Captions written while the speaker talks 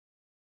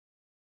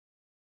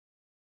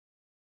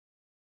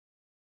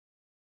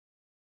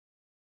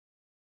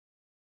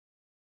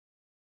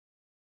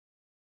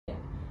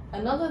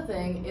Another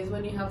thing is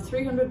when you have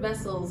 300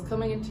 vessels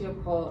coming into your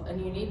port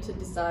and you need to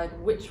decide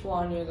which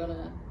one you're going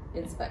to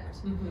inspect.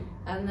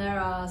 And there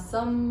are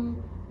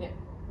some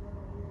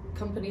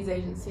companies,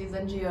 agencies,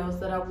 NGOs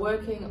that are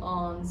working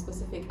on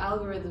specific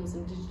algorithms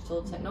and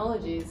digital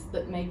technologies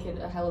that make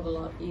it a hell of a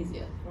lot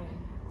easier.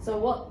 So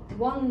what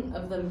one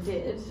of them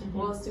did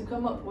was to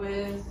come up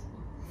with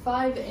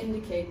 5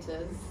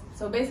 indicators.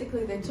 So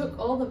basically they took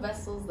all the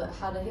vessels that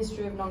had a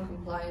history of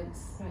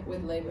non-compliance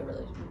with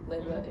labor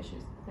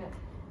issues.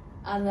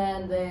 And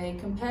then they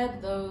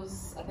compared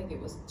those, I think it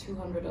was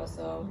 200 or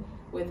so,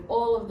 with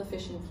all of the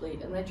fishing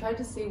fleet, and they tried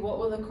to see what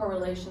were the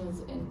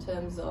correlations in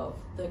terms of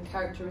the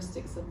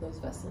characteristics of those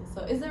vessels.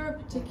 So is there a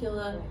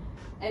particular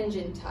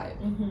engine type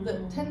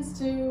that tends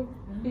to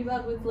be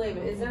bad with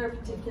labor? Is there a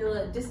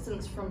particular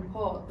distance from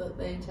port that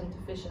they tend to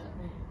fish at?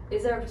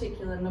 Is there a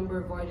particular number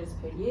of voyages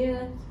per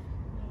year?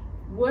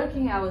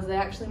 Working hours they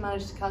actually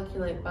managed to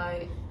calculate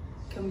by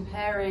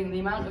comparing the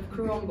amount of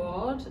crew on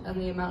board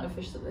and the amount of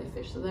fish that they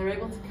fish. So they're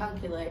able to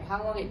calculate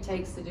how long it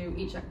takes to do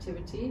each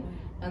activity,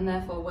 and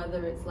therefore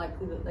whether it's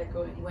likely that they're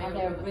going way over.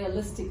 They're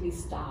realistically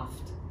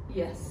staffed.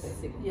 Yes.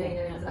 Basically.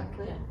 Yeah,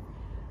 exactly.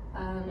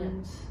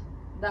 And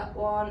that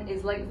one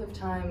is length of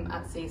time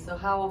at sea. So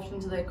how often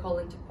do they call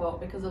into port?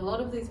 Because a lot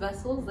of these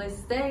vessels, they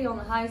stay on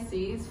the high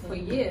seas for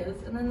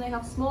years, and then they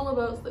have smaller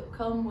boats that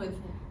come with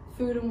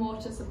food and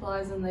water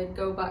supplies, and they'd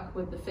go back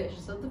with the fish.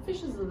 So the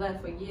fishes are there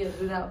for years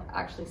without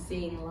actually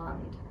seeing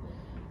land.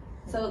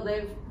 So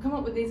they've come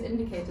up with these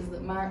indicators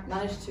that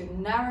manage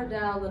to narrow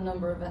down the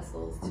number of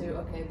vessels to,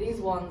 okay, these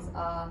ones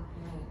are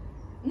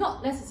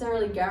not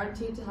necessarily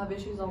guaranteed to have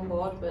issues on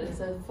board, but it's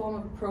a form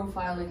of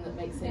profiling that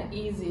makes it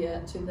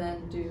easier to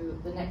then do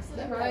the next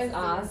step.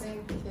 I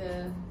think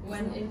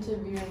when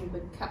interviewing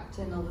the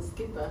captain or the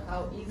skipper,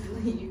 how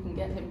easily you can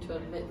get him to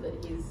admit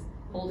that he's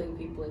holding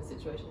people in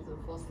situations of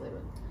forced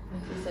labor.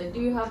 You say, do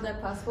you have their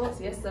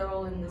passports? Yes, they're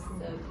all in this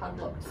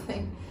padlocked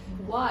thing.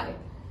 Why?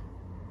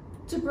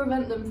 To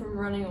prevent them from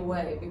running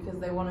away because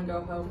they want to go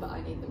home, but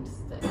I need them to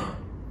stay.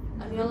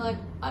 And you're like,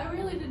 I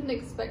really didn't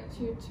expect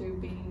you to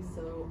be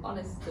so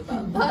honest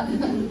about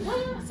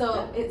that.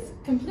 So it's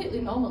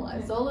completely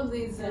normalized. All of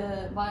these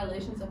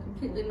violations are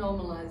completely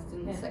normalized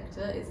in the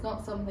sector. It's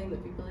not something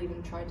that people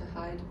even try to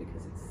hide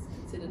because it's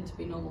considered to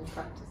be normal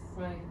practice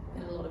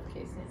in a lot of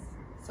cases.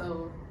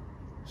 So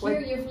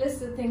here you've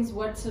listed things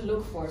what to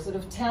look for, sort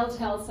of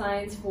telltale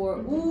signs for,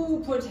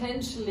 ooh,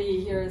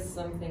 potentially here's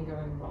something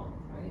going wrong,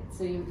 right?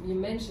 So you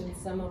mentioned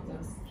some of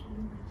those.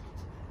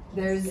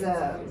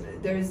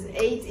 There's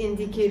 8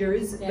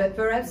 indicators, but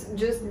perhaps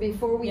just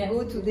before we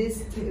go to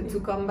this, to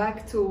come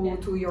back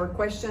to your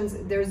questions,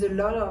 there's a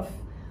lot of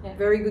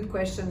very good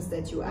questions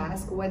that you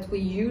ask. What we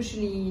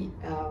usually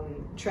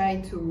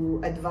try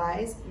to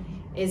advise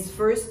is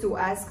first to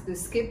ask the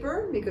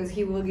skipper, because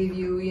he will give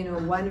you,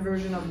 one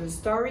version of the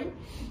story.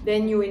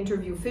 Then you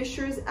interview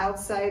fishers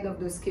outside of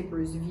the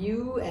skipper's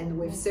view and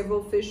with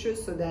several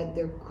fishers, so that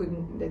there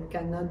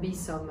cannot be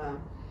some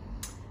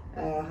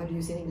how do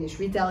you say in English,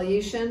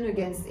 retaliation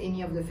against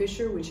any of the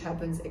fisher, which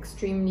happens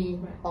extremely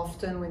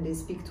often when they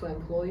speak to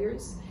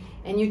employers.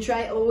 And you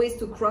try always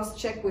to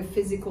cross-check with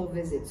physical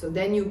visits. So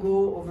then you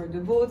go over the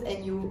boat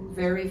and you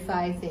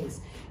verify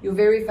things. You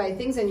verify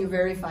things and you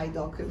verify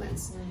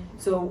documents.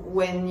 So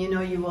when,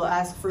 you will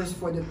ask first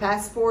for the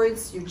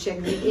passports, you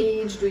check the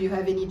age, do you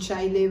have any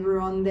child labor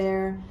on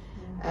there?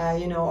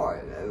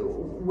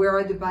 Where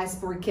are the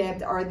passports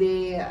kept? Are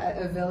they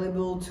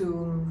available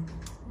to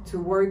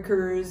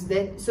workers?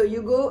 So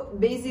you go,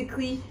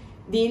 basically,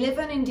 the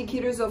 11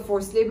 indicators of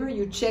forced labor,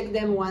 you check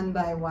them one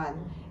by one.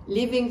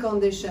 Living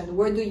condition,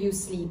 where do you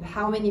sleep?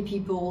 How many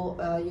people,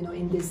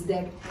 in this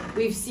deck?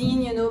 We've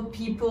seen,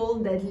 people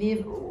that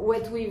live,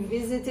 what we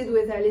visited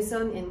with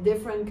Alison in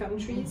different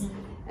countries.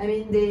 I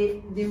mean,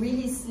 they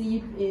really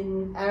sleep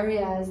in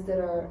areas that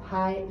are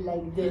high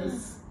like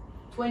this,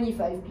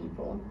 25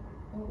 people.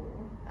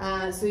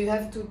 So you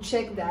have to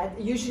check that.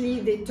 Usually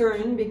they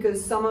turn,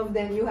 because some of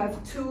them, you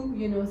have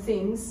 2,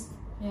 things.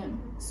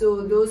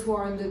 So those who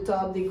are on the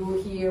top, they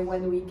go here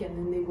 1 week and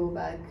then they go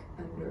back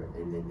under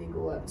and then they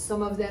go up.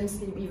 Some of them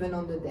sleep even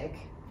on the deck.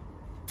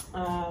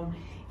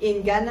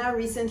 In Ghana,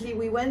 recently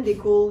we went, they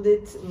called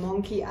it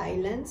Monkey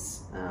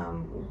Islands,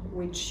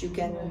 which you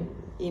can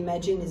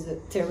imagine is a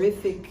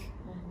terrific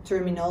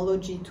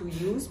terminology to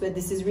use, but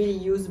this is really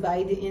used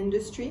by the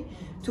industry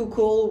to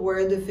call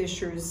where the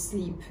fishers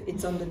sleep.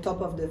 It's on the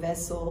top of the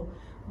vessel,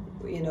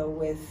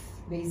 with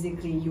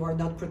basically you are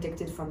not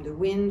protected from the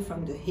wind,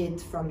 from the heat,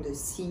 from the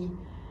sea.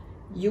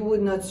 You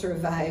would not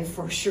survive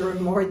for sure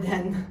more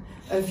than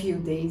a few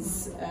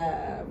days,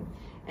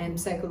 and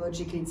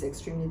psychologically it's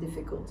extremely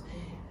difficult.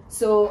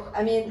 So,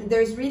 I mean,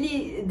 there's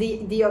really,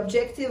 the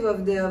objective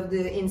of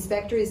the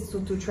inspector is to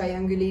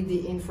triangulate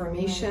the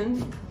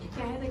information.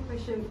 I had a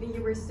question.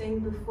 You were saying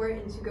before,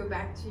 and to go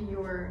back to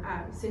your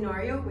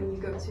scenario, when you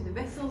go to the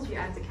vessels, you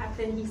ask the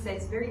captain, he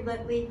says very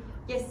bluntly,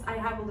 yes, I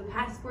have all the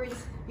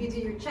passports, you do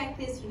your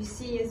checklist, you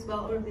see as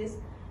well all of this.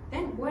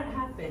 then what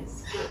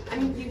happens? I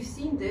mean, you've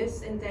seen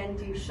this, and then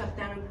do you shut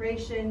down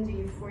operation? Do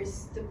you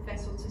force the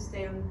vessel to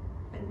stay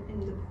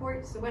in the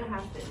port? So what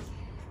happens?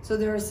 So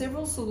there are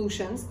several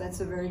solutions. That's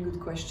a very good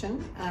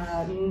question.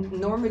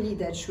 Normally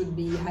that should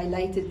be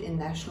highlighted in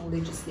national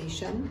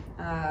legislation,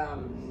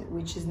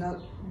 which is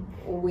not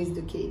always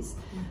the case.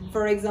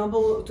 For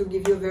example, to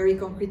give you a very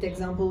concrete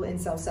example, in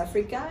South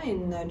Africa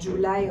in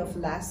July of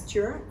last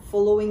year,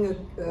 following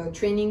a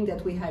training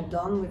that we had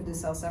done with the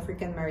South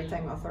African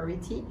Maritime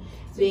Authority,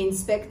 they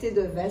inspected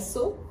a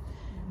vessel,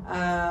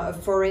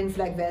 foreign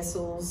flag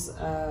vessels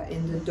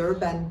in the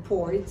Durban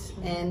port,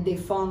 and they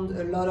found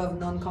a lot of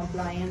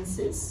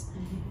non-compliances.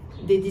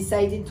 They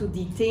decided to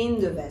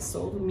detain the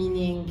vessel,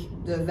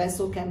 meaning the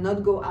vessel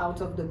cannot go out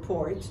of the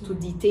port, to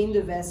detain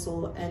the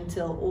vessel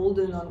until all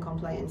the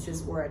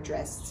non-compliances were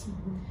addressed.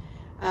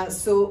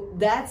 So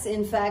that's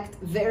in fact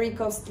very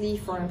costly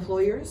for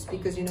employers,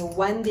 because you know,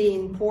 one day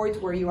in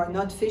port where you are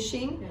not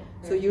fishing,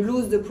 so you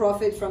lose the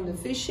profit from the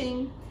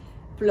fishing,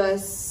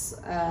 plus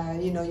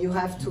you know, you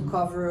have to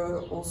cover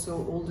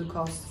also all the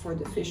costs for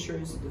the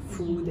fishers, the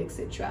food,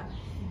 etc.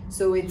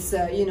 So it's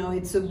you know,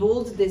 it's a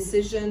bold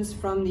decisions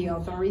from the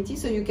authority.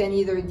 So you can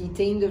either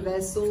detain the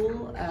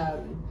vessel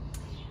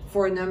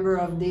for a number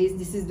of days.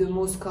 This is the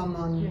most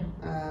common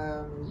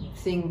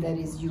thing that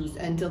is used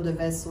until the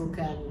vessel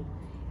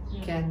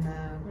can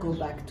go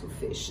back to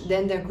fish.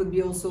 Then there could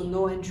be also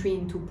no entry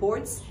into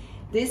ports.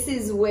 This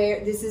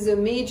is a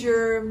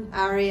major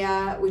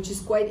area which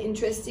is quite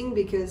interesting,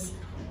 because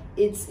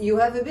you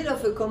have a bit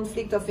of a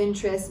conflict of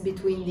interest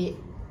between the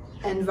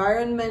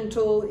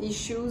environmental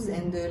issues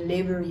and the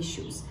labor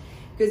issues.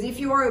 Because if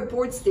you are a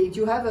port state,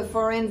 you have a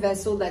foreign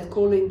vessel that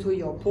calls into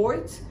your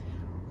port,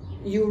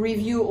 you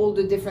review all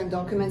the different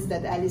documents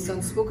that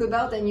Alison spoke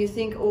about, and you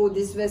think, oh,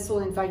 this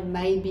vessel in fact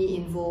might be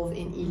involved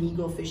in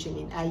illegal fishing,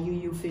 in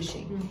IUU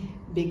fishing,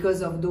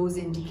 because of those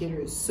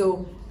indicators.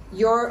 So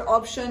your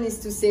option is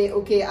to say,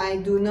 okay, I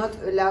do not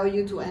allow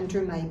you to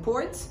enter my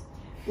port,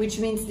 which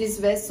means this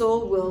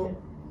vessel will,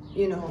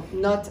 you know,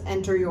 not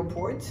enter your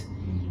port.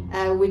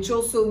 Which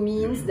also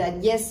means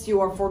that yes, you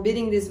are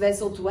forbidding this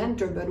vessel to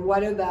enter, but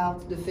what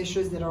about the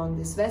fishers that are on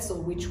this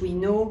vessel, which we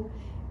know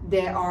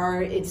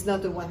it's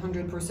not a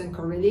 100%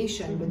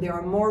 correlation, but there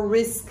are more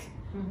risk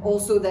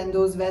also than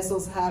those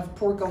vessels have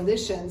poor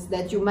conditions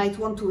that you might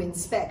want to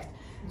inspect.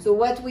 So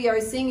what we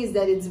are saying is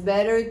that it's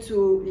better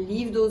to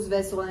leave those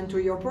vessels enter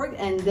your port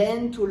and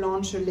then to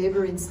launch a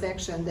labor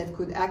inspection that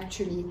could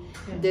actually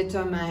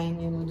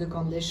determine, you know, the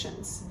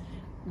conditions.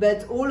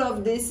 But all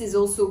of this is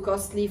also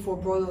costly for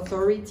port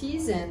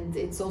authorities, and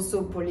it's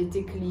also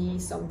politically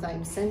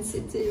sometimes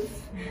sensitive.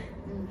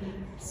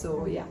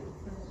 So yeah.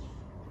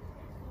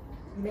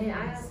 May I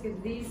ask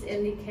if these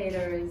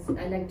indicators,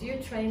 like, do you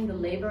train the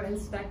labor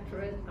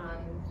inspectorate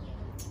on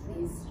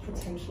these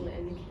potential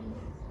indicators?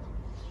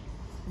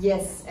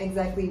 Yes,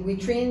 exactly. We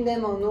train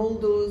them on all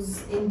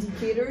those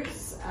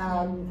indicators.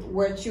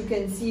 What you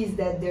can see is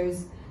that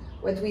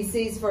what we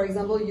say is, for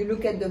example, you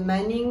look at the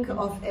manning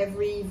of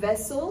every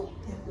vessel.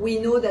 We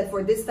know that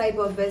for this type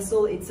of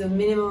vessel, it's a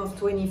minimum of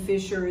 20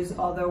 fishers.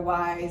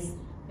 Otherwise,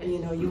 you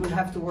know, you will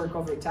have to work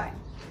overtime.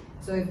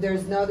 So if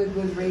there's not a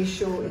good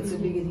ratio, it's a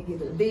big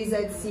indicator. Days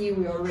at sea,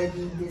 we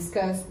already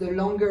discussed. The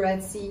longer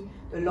at sea,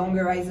 the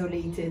longer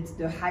isolated,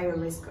 the higher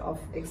risk of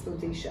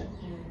exploitation.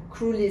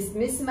 Crew list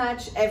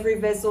mismatch. Every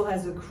vessel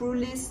has a crew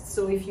list.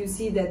 So if you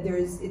see that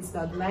it's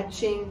not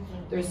matching,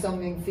 there's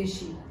something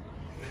fishy.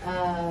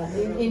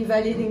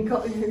 Invalidating,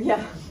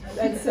 yeah,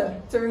 that's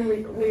a term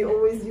we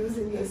always use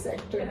in the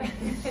sector.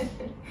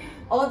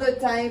 Other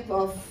type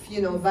of,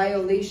 you know,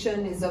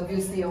 violation is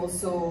obviously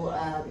also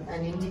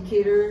an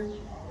indicator.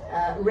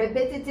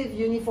 Repetitive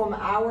uniform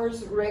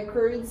hours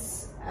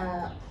records.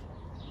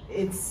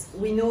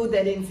 We know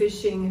that in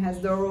fishing, as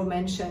Doro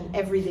mentioned,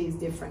 every day is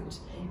different.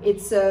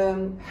 It's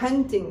a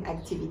hunting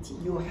activity.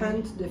 You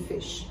hunt the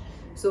fish.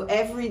 So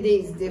every day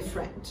is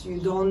different. You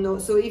don't know.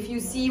 So if you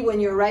see when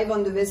you arrive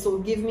on the vessel,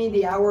 give me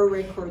the hour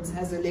records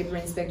as a labor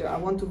inspector. I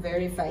want to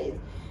verify it.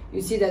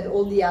 You see that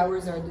all the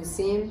hours are the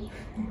same.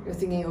 You're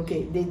thinking,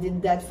 okay, they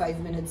did that 5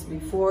 minutes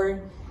before.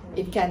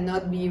 It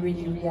cannot be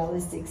really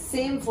realistic.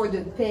 Same for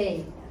the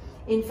pay.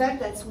 In fact,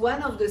 that's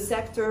one of the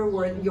sectors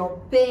where your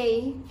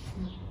pay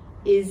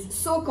is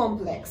so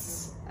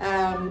complex.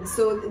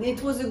 So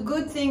it was a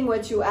good thing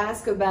what you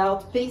asked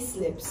about pay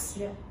slips.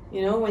 Yeah.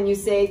 You know, when you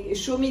say,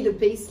 show me the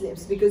pay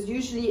slips, because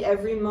usually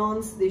every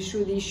month they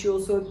should issue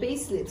also a pay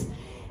slips.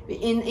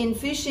 In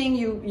fishing,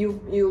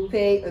 you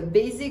pay a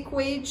basic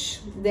wage,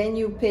 then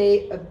you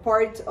pay a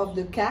part of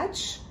the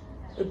catch,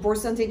 a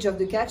percentage of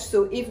the catch.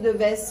 So if the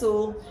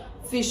vessel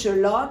fish a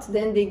lot,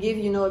 then they give,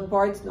 you know, a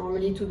part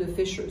normally to the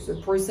fishers, a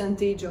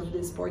percentage of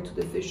this part to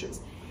the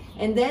fishers.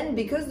 And then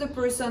because the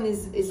person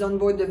is on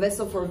board the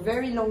vessel for a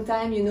very long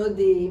time, you know,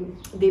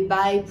 they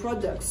buy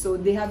products. So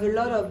they have a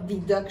lot of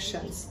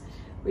deductions,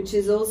 which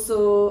is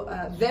also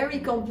very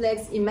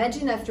complex.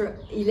 Imagine after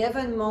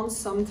 11 months,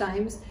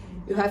 sometimes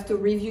you have to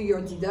review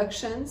your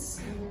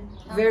deductions.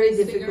 Very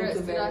difficult to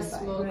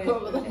verify.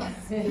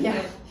 Right.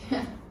 Yeah.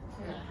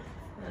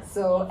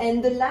 So,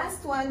 and the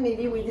last one,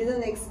 maybe we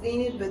didn't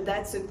explain it, but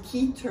that's a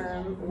key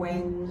term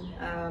when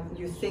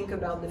you think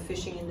about the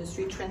fishing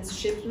industry,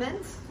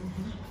 transshipment.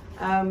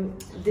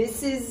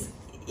 This is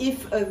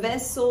if a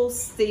vessel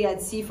stays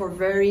at sea for a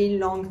very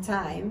long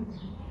time,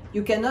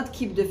 you cannot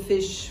keep the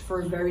fish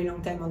for a very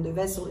long time on the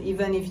vessel,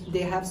 even if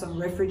they have some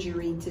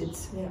refrigerated,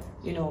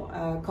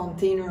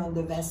 container on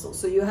the vessel.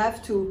 So you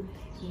have to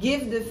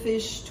give the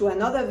fish to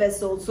another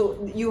vessel.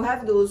 So you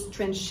have those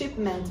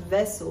transshipment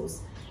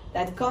vessels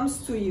that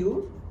comes to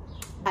you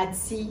at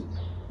sea.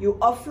 You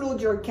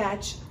offload your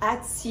catch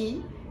at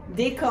sea.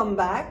 They come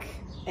back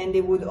and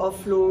they would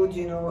offload,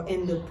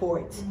 in the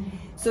port.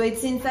 So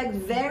it's in fact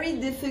very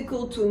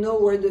difficult to know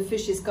where the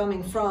fish is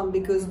coming from,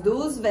 because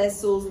those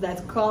vessels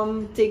that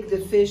come take the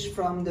fish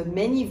from the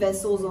many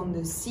vessels on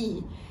the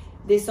sea,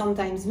 they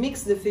sometimes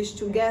mix the fish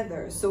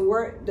together. So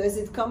where does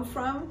it come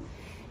from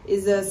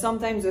is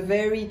sometimes a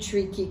very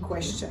tricky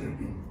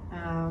question.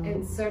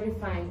 And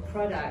certifying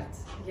product,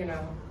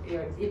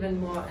 you're even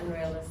more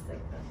unrealistic.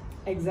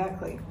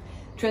 Exactly.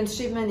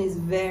 Transshipment is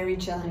very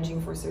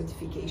challenging for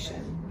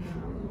certification.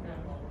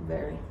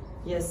 Very.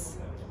 Yes.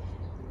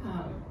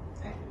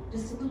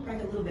 Just to loop back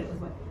a little bit with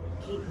what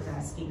Kate was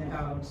asking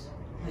about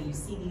how you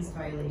see these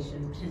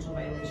violations, potential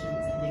violations,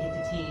 and they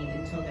get detained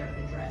until they're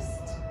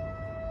addressed.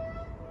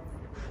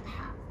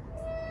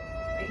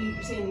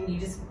 You're saying you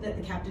just let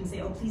the captain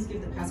say, oh, please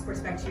give the passports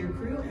back to your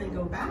crew and then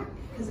go back?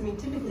 Because, I mean,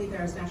 typically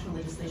there's national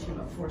legislation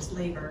about forced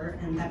labor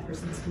and that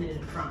person has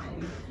committed a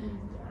crime.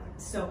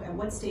 So at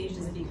what stage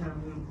does it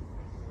become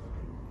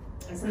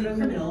something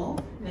criminal,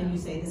 and you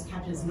say this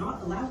captain is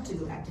not allowed to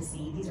go back to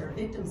sea, these are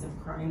victims of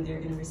crime, they're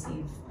going to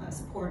receive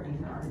support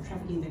under our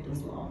trafficking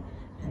victims law,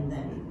 and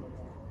then,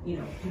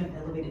 kind of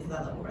elevate it to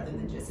that level rather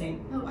than just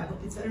saying, oh, I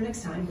hope it's better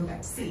next time, go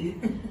back to sea.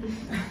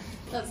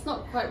 That's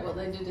not quite what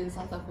they did in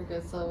South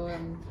Africa. So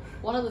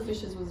one of the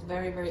fishers was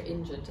very, very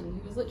injured, and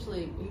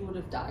he would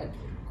have died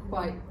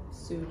quite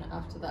soon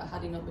after that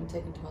had he not been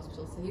taken to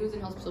hospital. So he was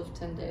in hospital for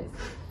 10 days.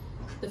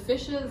 The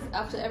fishers,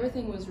 after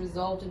everything was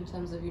resolved in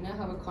terms of you now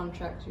have a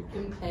contract, you've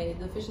been paid,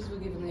 the fishers were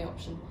given the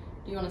option.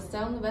 Do you want to stay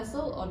on the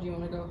vessel or do you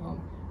want to go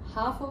home?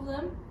 Half of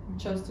them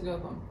chose to go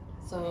home.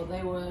 So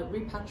they were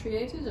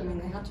repatriated. I mean,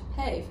 they had to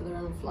pay for their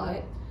own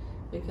flight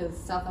because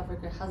South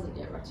Africa hasn't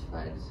yet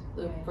ratified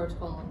the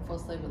protocol on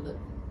forced labor that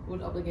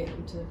would obligate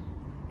them to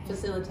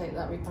facilitate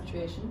that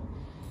repatriation.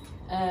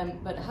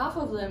 But half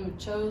of them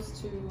chose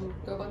to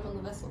go back on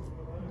the vessel.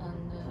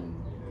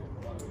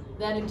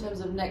 Then in terms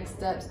of next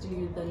steps, do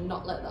you then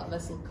not let that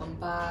vessel come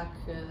back?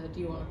 Do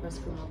you want to press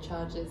criminal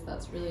charges?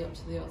 That's really up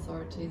to the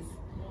authorities.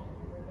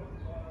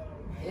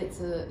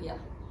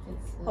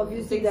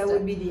 Obviously that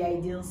would be the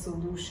ideal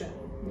solution,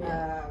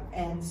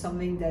 and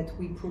something that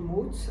we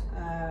promote.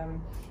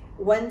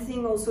 One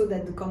thing also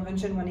that the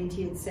Convention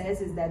 188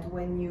 says is that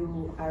when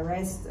you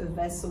arrest a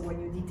vessel,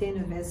 when you detain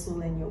a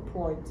vessel in your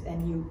port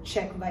and you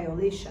check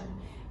violation,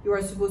 you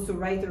are supposed to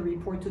write a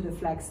report to the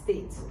flag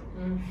state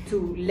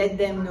to let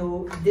them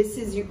know this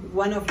is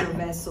one of your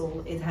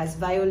vessels, it has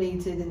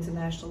violated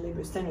international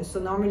labor standards.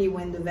 So normally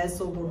when the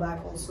vessel go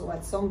back also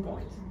at some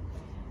point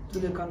to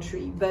the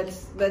country. But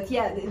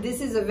yeah,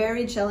 this is a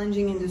very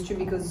challenging industry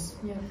because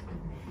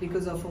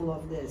of all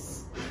of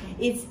this.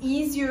 It's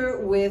easier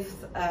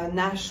with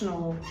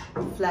national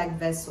flag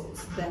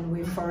vessels than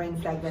with foreign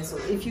flag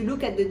vessels. If you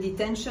look at the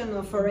detention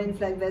of foreign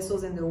flag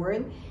vessels in the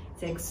world,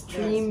 it's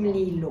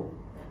extremely low.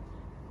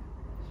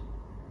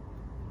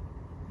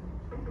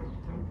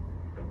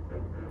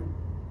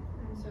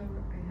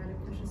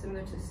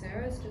 Similar to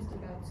Sarah's, just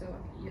about, so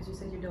as you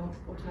said, you don't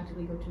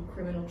automatically go to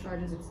criminal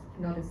charges, it's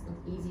not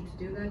easy to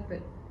do that,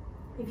 but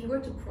if you were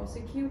to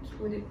prosecute,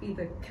 would it be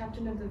the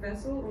captain of the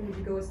vessel or would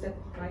you go a step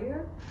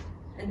higher?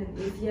 And then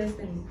if yes,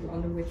 then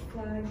under which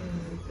flag?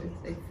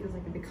 It feels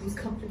like it becomes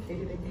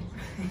complicated again.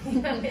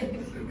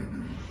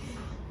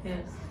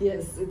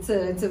 Yes, it's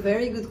a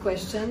very good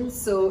question.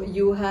 So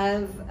you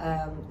have,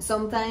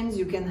 sometimes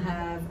you can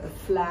have a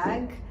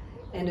flag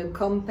and a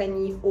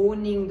company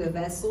owning the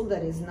vessel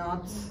that is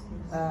not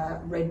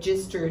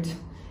registered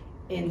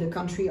in the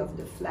country of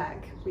the flag,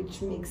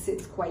 which makes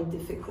it quite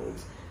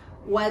difficult.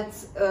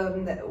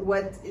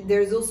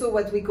 There's also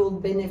what we call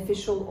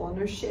beneficial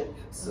ownership,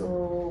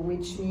 so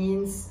which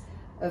means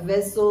a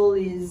vessel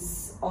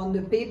is on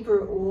the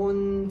paper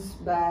owned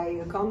by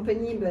a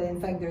company, but in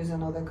fact there's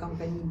another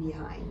company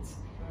behind.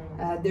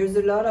 There's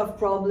a lot of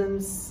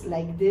problems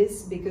like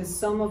this because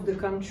some of the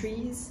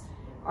countries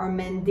are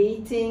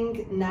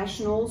mandating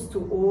nationals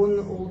to own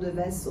all the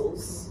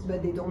vessels,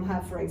 but they don't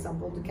have, for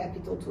example, the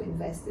capital to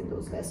invest in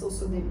those vessels,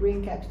 so they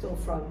bring capital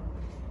from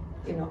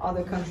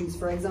other countries.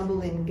 For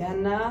example, in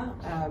Ghana,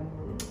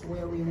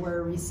 where we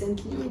were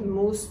recently,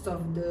 most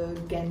of the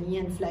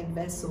Ghanaian flag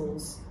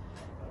vessels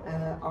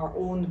are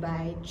owned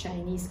by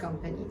Chinese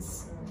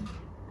companies.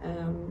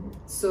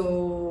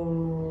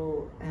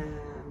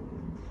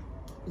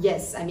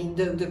 Yes, I mean,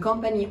 the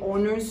company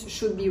owners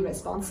should be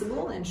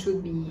responsible and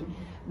should be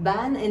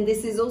banned, and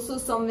this is also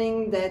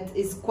something that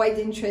is quite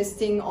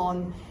interesting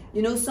on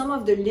you know, some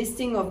of the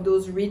listing of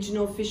those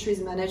regional fisheries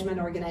management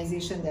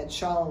organizations that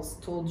Charles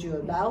told you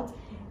about,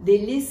 they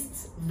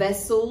list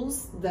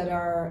vessels that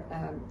are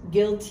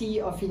guilty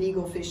of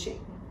illegal fishing,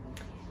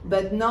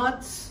 but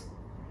not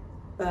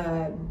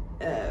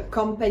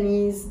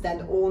companies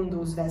that own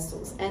those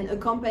vessels. And a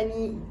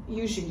company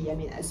usually, I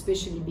mean,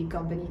 especially big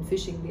company in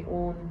fishing, they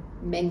own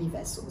many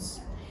vessels.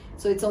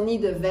 So it's only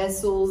the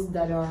vessels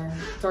that are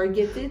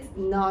targeted,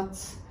 not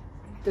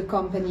the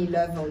company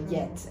level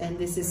yet. And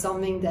this is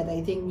something that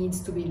I think needs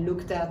to be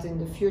looked at in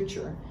the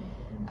future.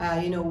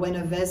 You know, when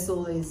a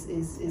vessel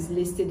is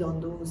listed on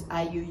those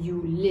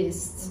IUU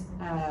lists,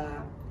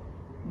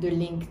 the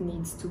link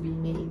needs to be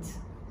made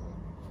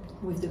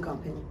with the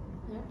company.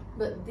 Yeah.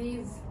 But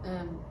these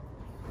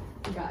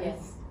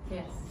guys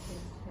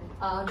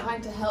are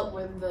trying to help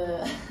with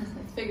the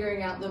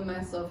figuring out the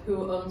mess of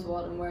who owns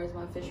what and where is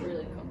my fish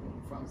really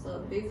coming from.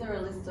 So these are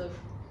a list of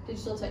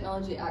digital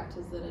technology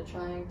actors that are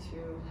trying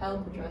to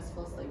help address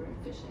forced labor in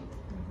fishing.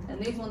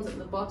 And these ones at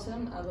the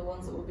bottom are the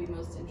ones that will be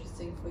most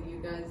interesting for you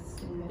guys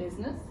in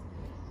business.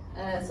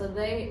 So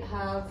they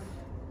have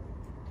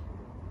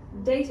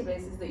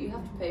databases that you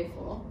have to pay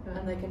for,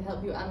 and they can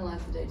help you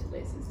analyze the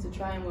databases to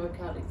try and work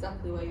out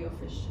exactly where your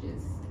fish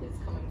is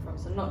coming from.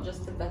 So not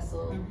just the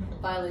vessel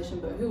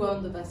violation, but who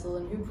owned the vessel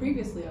and who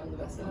previously owned the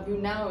vessel, who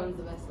now owns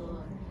the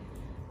vessel,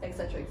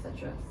 etc.,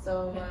 etc.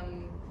 So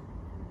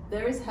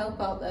there is help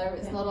out there.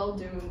 It's not all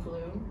doom and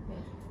gloom.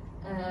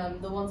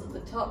 The ones at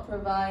the top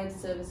provide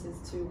services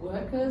to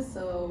workers.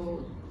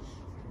 So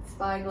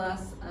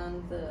Spyglass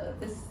and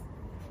this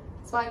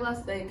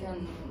Spyglass, they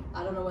can,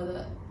 I don't know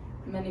whether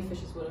many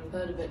fishers would have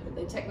heard of it, but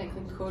they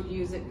technically could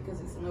use it because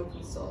it's an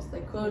open source.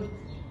 They could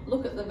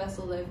look at the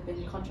vessel they've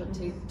been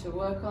contracted to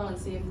work on and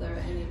see if there are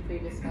any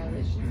previous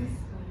violations.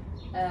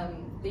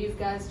 These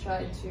guys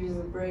try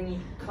to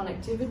bring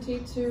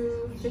connectivity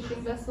to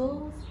fishing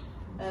vessels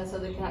so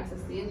they can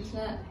access the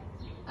internet.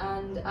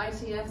 And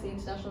ITF, the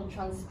International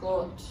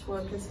Transport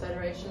Workers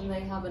Federation,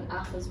 they have an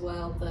app as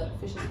well that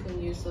fishers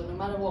can use. So no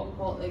matter what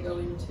port they go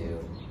into,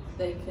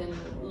 they can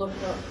look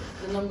up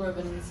the number of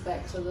an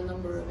inspector, the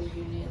number of a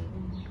union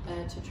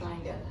to try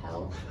and get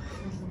help.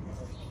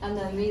 And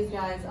then these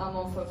guys are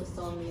more focused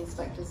on the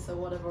inspectors, so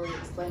what I've already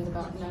explained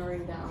about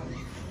narrowing down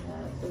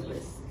the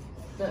risk.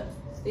 But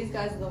these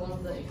guys are the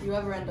ones that if you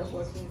ever end up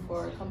working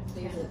for a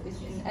company that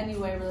is in any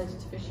way related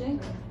to fishing,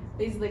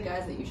 these are the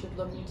guys that you should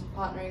look into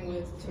partnering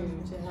with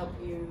to help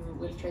you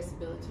with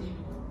traceability.